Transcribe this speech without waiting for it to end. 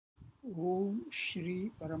ओम श्री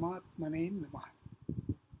परमात्मने नमः।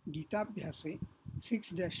 गीताभ्यासे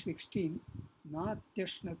 6-16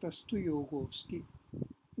 नात्यश्नतस्तु योगोऽस्ति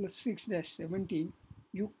plus 6-17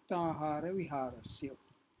 युक्ताहार विहारस्य.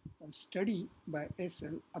 A study by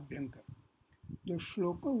S.L. Abhyankar. The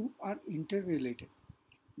shlokas are interrelated.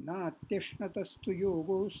 नात्यश्नतस्तु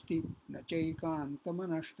योगोऽस्ति न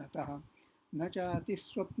चैकान्तमनश्नतः न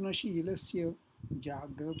चातिस्वप्नशीलस्य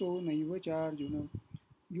जाग्रतो नैव चार्जुन.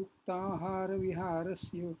 युक्ताहार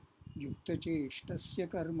विहारस्य युक्तचेष्टस्य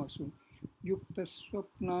कर्मसु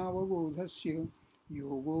युक्तस्वप्नावबोधस्य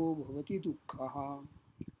योगो भवति दुःखः.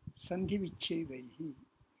 संधिविच्छेदैः.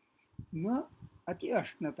 न अति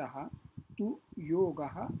अश्नतः तु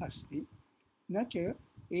योगः अस्ति न च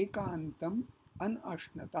एकान्तम्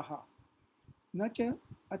अनश्नतः न च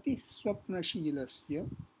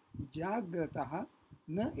अतिस्वप्नशीलस्य जाग्रतः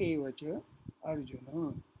न एव च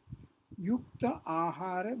अर्जुन. युक्त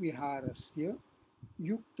आहार विहारस्य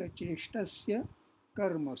युक्तचेष्टस्य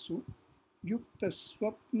कर्मसु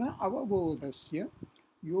युक्तस्वप्न अवबोधस्य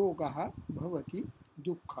योगः भवति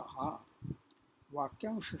दुःखः.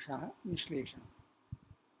 वाक्यांशः विश्लेषण.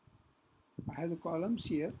 I have the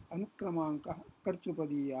columns here. अनुक्रमांकः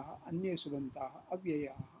कर्तृपदीयाः अन्ये सुबन्ताः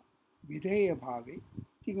अव्ययाः विधेय भावे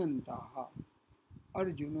तिङन्ताः.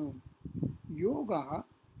 अर्जुन योगः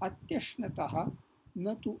अत्यश्नतः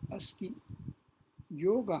न तु अस्ति.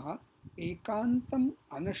 योगः एकान्तम्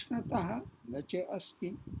अनश्नतः न च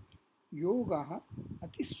अस्ति. योगः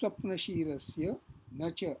अतिस्वप्नशीलस्य न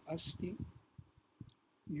च अस्ति.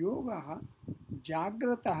 योगः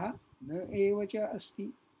जाग्रतः न एव च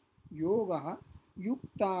अस्ति. योगः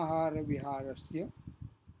युक्ताहार विहारस्य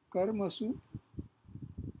कर्मसु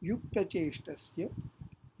युक्तचेष्टस्य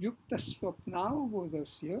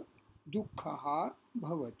युक्तस्वप्नावबोधस्य दुःखः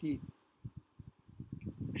भवति.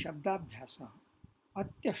 शब्दाभ्यासः.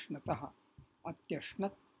 अत्यश्नतः.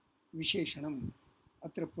 अत्यश्नत् विशेषणम्.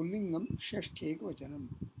 अत्र पुल्लिङ्गं षष्ठ्येकवचनम्.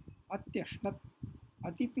 अत्यश्नत्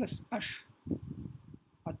अति प्लस अश्.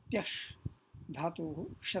 अत्यश्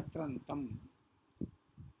धातोः शत्रन्तम्.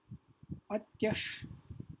 अत्यश्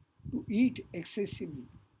to eat excessively,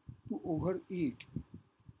 to over eat.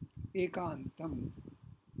 एकान्तम्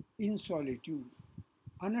in solitude.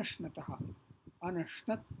 अनश्नतः.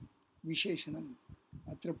 अनश्नत् विशेषणम्.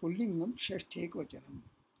 अत्र पुल्लिङ्गं षष्ठ्येकवचनम्.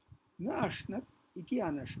 न अश्नत् इति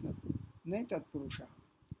अनश्नत् न तत्पुरुषः.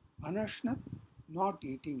 अनश्नत् not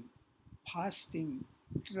eating, fasting,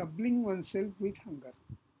 troubling oneself with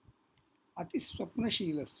hunger.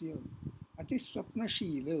 अतिस्वप्नशीलस्य.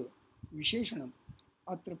 अतिस्वप्नशील विशेषणम्.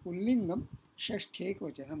 अत्र पुल्लिङ्गं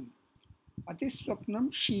षष्ठ्येकवचनम्. अतिस्वप्नं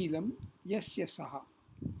शीलं यस्य सः.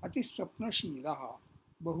 अतिस्वप्नशीलः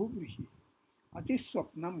बहुव्रीहि.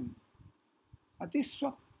 अतिस्वप्नम्.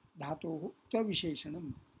 अतिस्वप् धातोः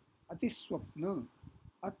त्वविशेषणम्. अतिस्वप्न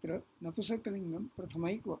अत्र नपुंसकलिङ्गं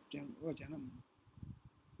प्रथमैकवचनम्.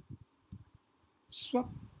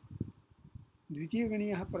 Swap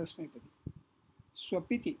द्वितीयगणीयः परस्मैपदी.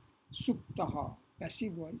 स्वपिति सुप्तः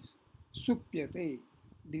passive voice. सुप्यते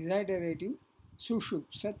डिसैडरेटिव.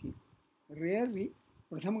 सुषुप्सति rarely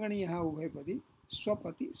प्रथमगणीयः उभयपदी.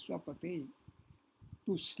 स्वपति स्वपते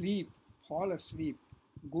to sleep, fall asleep,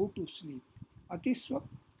 go to sleep. अतिस्वप्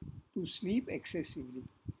to sleep excessively.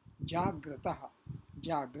 जाग्रतः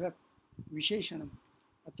जाग्रत् विशेषणम्.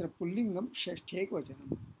 अत्र पुल्लिङ्गं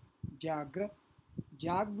षष्ठ्येकवचनम्. जाग्रत्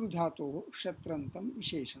जागृधातोः शत्रन्तं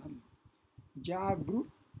विशेषणम्. जागृ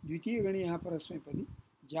द्वितीयगणीयः परस्मैपदी.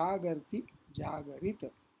 जागर्ति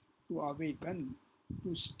जागरित to awaken,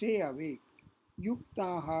 to stay awake.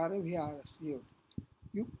 युक्ताहार विहारस्य.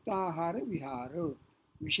 युक्ताहार विहार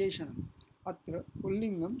विशेषणम्. अत्र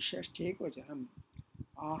पुल्लिङ्गं षष्ठ्येकवचनम्.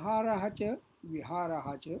 आहारः च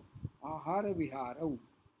विहारः च आहार विहारौ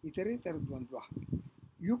इतरेतरद्वन्द्वः.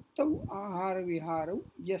 युक्तौ आहार विहारौ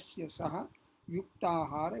यस्य सः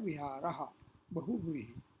युक्ताहार विहारः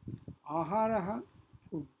बहुव्रीहि. आहारः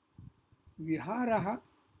फूड, विहारः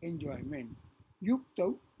एन्जॉयमेंट.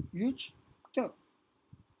 युक्तौ युक्त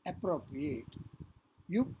एप्रोप्रिएट.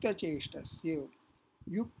 युक्तचेष्टस्य.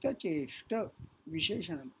 युक्तचेष्ट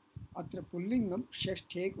विशेषणम्. अत्र पुल्लिङ्गं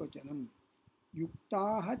षष्ठ्येकवचनम्.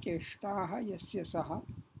 युक्ताः चेष्टाः यस्य सः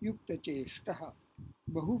युक्तचेष्टः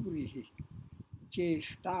बहुव्रीहि.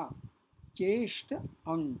 चेष्टा चेष्ट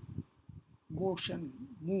अंग. Motion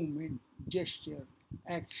movement, gesture,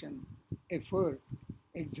 action, effort,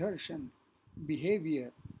 exertion,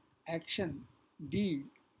 behaviour, action, deed,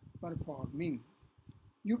 performing.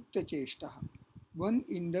 युक्तचेष्टः one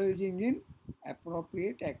indulging in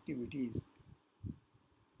appropriate activities.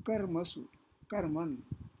 कर्मसु कर्मन्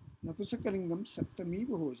नपुंसकलिङ्गं सप्तमी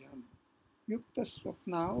बहुवचनम्.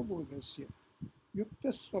 युक्तस्वप्नावबोधस्य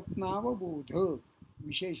युक्तस्वप्नावबोध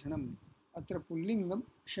विशेषणम् अत्र पुल्लिङ्गं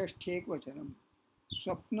षष्ठ्येकवचनं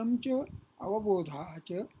स्वप्नं च अवबोधः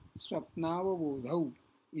च स्वप्नावबोधौ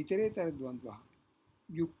इतरेतरद्वन्द्वः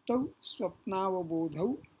युक्तौ स्वप्नावबोधौ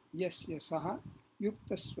यस्य सः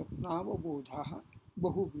युक्तस्वप्नावबोधः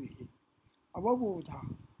बहुव्रीहि अवबोधः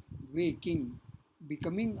waking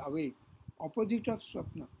becoming awake opposite of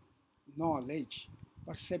swapna knowledge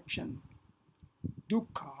perception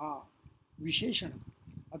दुःखः विशेषणम्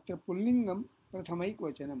अत्र पुल्लिङ्गं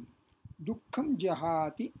प्रथमैकवचनं दुःखं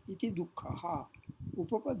जहाति इति दुःखः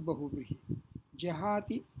उपपद् बहुव्रीहि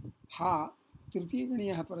जहाति हा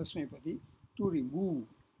तृतीयगणीयः परस्मैपदी टू रिमूव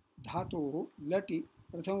धातोः लटि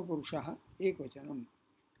प्रथमपुरुषः एकवचनम्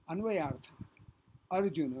अन्वयार्थः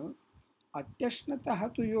अर्जुन अत्यश्नतः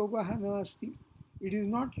तु योगः न अस्ति इट इज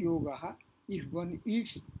नॉट योगः इफ वन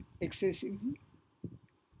ईट्स एक्सेसिवली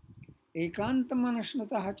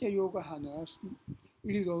एकान्तमनश्नतः च योगः न अस्ति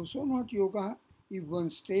इट इज ऑल्सो नॉट योगः if one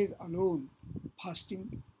stage alone fasting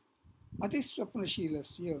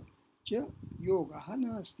अतिस्वप्नशीलस्य च योगः न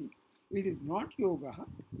अस्ति इट इज नॉट योगः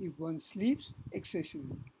इफ वन स्लीप्स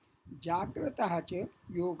एक्सेसिवली जाग्रतः च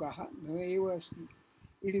योगः न एव अस्ति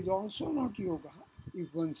इट इज ऑल्सो नॉट योगः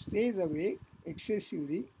if one stays awake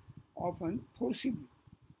excessively, often forcibly.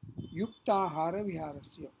 Yuktahara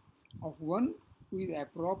viharasya, of one who is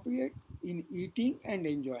appropriate in eating and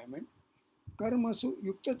enjoyment. Karmasu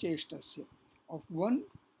yukta cheshtasya, of one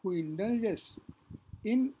who indulges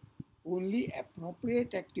in only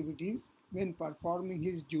appropriate activities when performing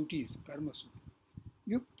his duties. Karmasu.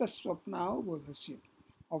 Yukta swapnao bodhasya,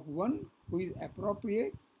 of one who is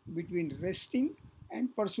appropriate between resting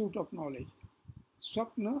and pursuit of knowledge.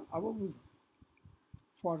 Swapna avabudha.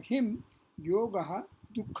 For him, yogaha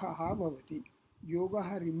dukkhaha bhavati.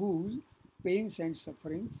 Yogaha removes pains and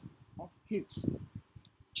sufferings of his.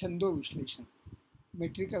 Chando vishleshana.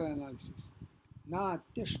 Metrical analysis. Na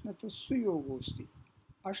atyashnata stu yogosti.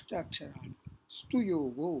 Ashta aksharani. Stu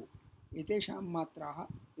yogo. Etesham matraha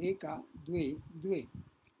eka dve dve.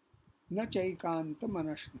 Na chaikanta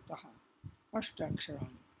manashnataha. Ashta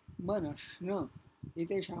aksharani. Manashna.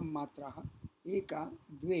 Etesham matraha एका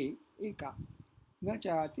द्वे एका न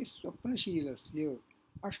चाति स्वप्नशीलस्य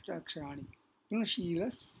अष्टाक्षराणि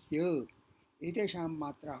प्रणशीलस्य एतेषां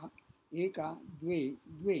मात्राः एका द्वे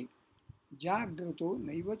द्वे जाग्रतो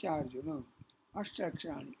नैव चार्जुन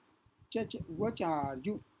अष्टाक्षराणि च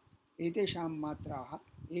वचार्जु एतेषां मात्राः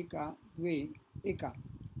एका द्वे एका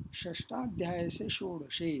षष्ठाध्यायस्य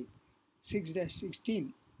षोडशे 6-16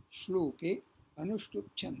 श्लोके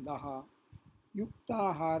अनुष्टुप् छन्दः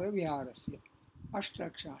युक्ताहार विहारस्य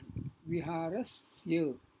अष्टाक्षराणि विहारस्य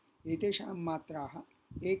एतेषां मात्राः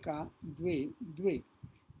एका द्वे द्वे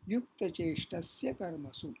युक्तचेष्टस्य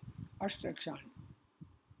कर्मसु अष्टाक्षराणि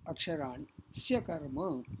अक्षराणि स्य कर्म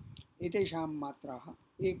एतेषां मात्राः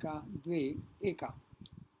एका द्वे एका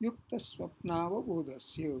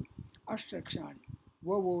युक्तस्वप्नावबोधस्य अष्टाक्षराणि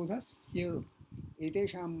वबोधस्य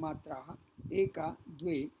एतेषां मात्राः एका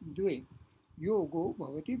द्वे द्वे योगो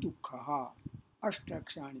भवति दुःखः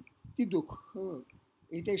अष्टाक्षराणि ति दुःख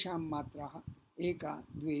एतेषां मात्राः एका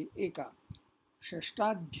द्वे एका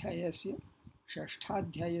षष्ठाध्यायस्य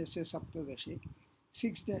सप्तदशे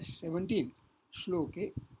 6-17 श्लोके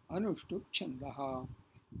अनुष्टुप् छन्दः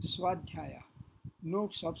स्वाध्यायः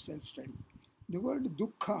notes of self study the word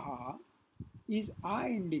दुःखः is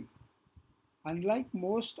I-ending. Unlike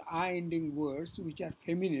most I-ending words which are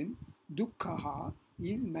feminine, dukkhaha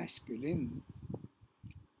is masculine.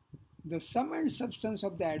 The sum and substance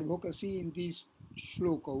of the advocacy in this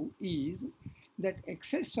shloka is that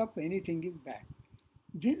excess of anything is bad.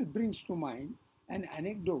 This brings to mind an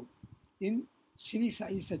anecdote in Sri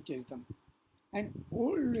Sai Satcharitam. An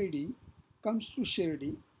old lady comes to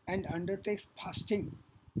Shirdi and undertakes fasting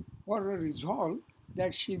for a resolve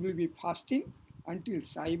that she will be fasting until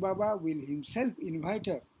Sai Baba will himself invite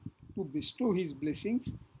her to bestow his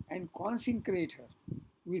blessings and consecrate her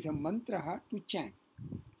with a mantra to chant.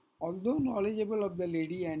 Although knowledgeable of the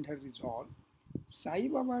lady and her resolve, Sai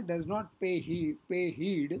Baba does not pay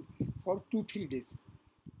heed for 2-3 days.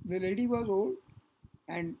 The lady was old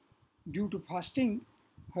and due to fasting,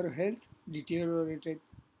 her health deteriorated.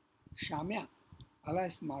 Shamya,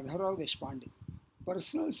 alias Madhavrao Deshpande,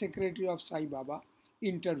 personal secretary of Sai Baba,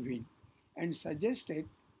 intervened and suggested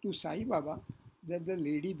to Sai Baba that the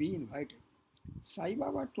lady be invited. Sai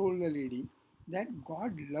Baba told the lady that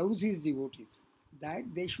God loves his devotees, that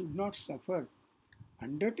they should not suffer.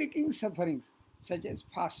 Undertaking sufferings such as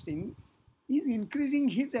fasting is increasing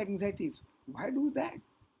his anxieties. Why do that?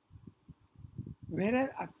 Whereas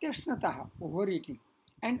atyashnataha, overeating,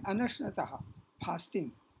 and anashnataha,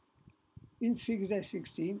 fasting, in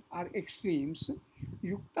 6-16 are extremes.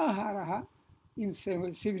 Yuktaharaha in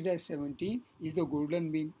 6-17 is the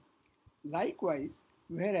golden mean. Likewise,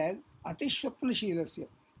 whereas atishwapnashilasya,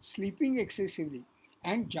 sleeping excessively,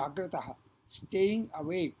 and jagrataha, staying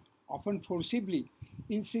awake, often forcibly,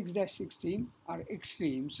 in 6-16 are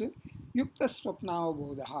extremes. Yukta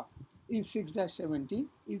swapnavabodha in 6-17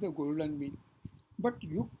 is the golden mean. But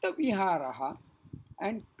yukta viharaha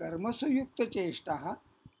and karmasu yukta cheshtaha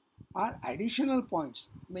are additional points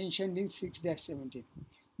mentioned in 6-17.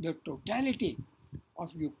 The totality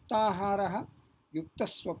of yuktaharaha, yukta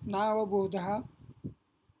swapnavabodha,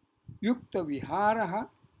 yukta viharaha,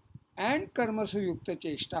 and karmasu yukta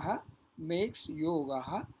cheshtaha makes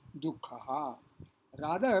yoga dukkha.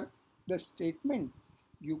 Rather, the statement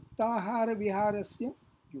yuktahara viharasya,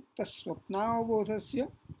 yukta swapnavabodhasya,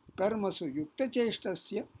 karmasu yukta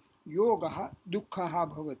cheshtasya yoga dukkha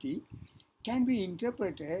bhavati can be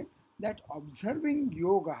interpreted that observing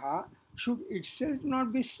yoga should itself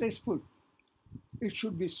not be stressful. It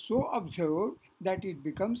should be so observed that it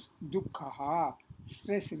becomes dukkha,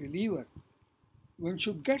 stress reliever. One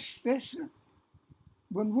should get stressed,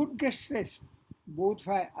 one would get stressed both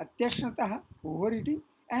by atyashnatah, overeating,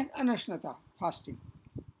 and anashnatah, fasting.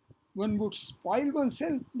 One would spoil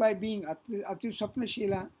oneself by being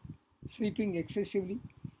atiswapnashila, sleeping excessively,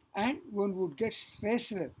 and one would get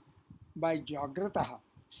stressed by jagrataha,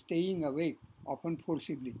 staying awake, often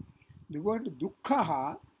forcibly. The word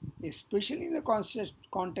dukkha, especially in the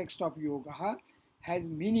context of yoga, has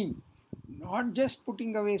meaning not just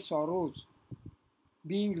putting away sorrows,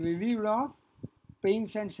 being relieved of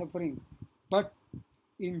pains and suffering, but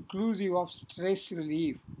inclusive of stress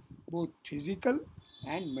relief, both physical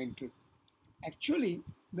and mental. Actually,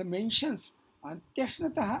 the mentions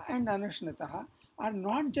Antyashnataha and Anashnataha are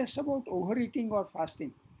not just about overeating or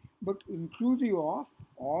fasting, but inclusive of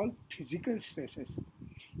all physical stresses.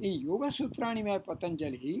 In Yoga Sutrani by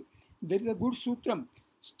Patanjali, there is a good sutram,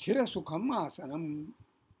 Sthira Sukham Asanam.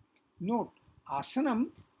 Note, Asanam,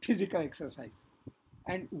 physical exercise,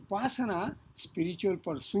 and Upasana, spiritual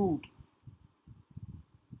pursuit,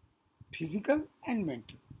 physical and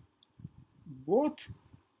mental. Both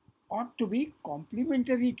ought to be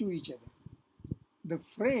complementary to each other. The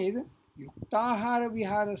phrase yuktahara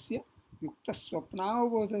viharasya yukta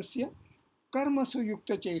swapnavabodhasya karmasu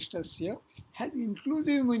yukta cheshtasya has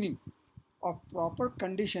inclusive meaning of proper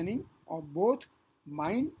conditioning of both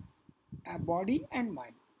mind, body and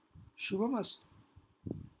mind. Shubhamastu.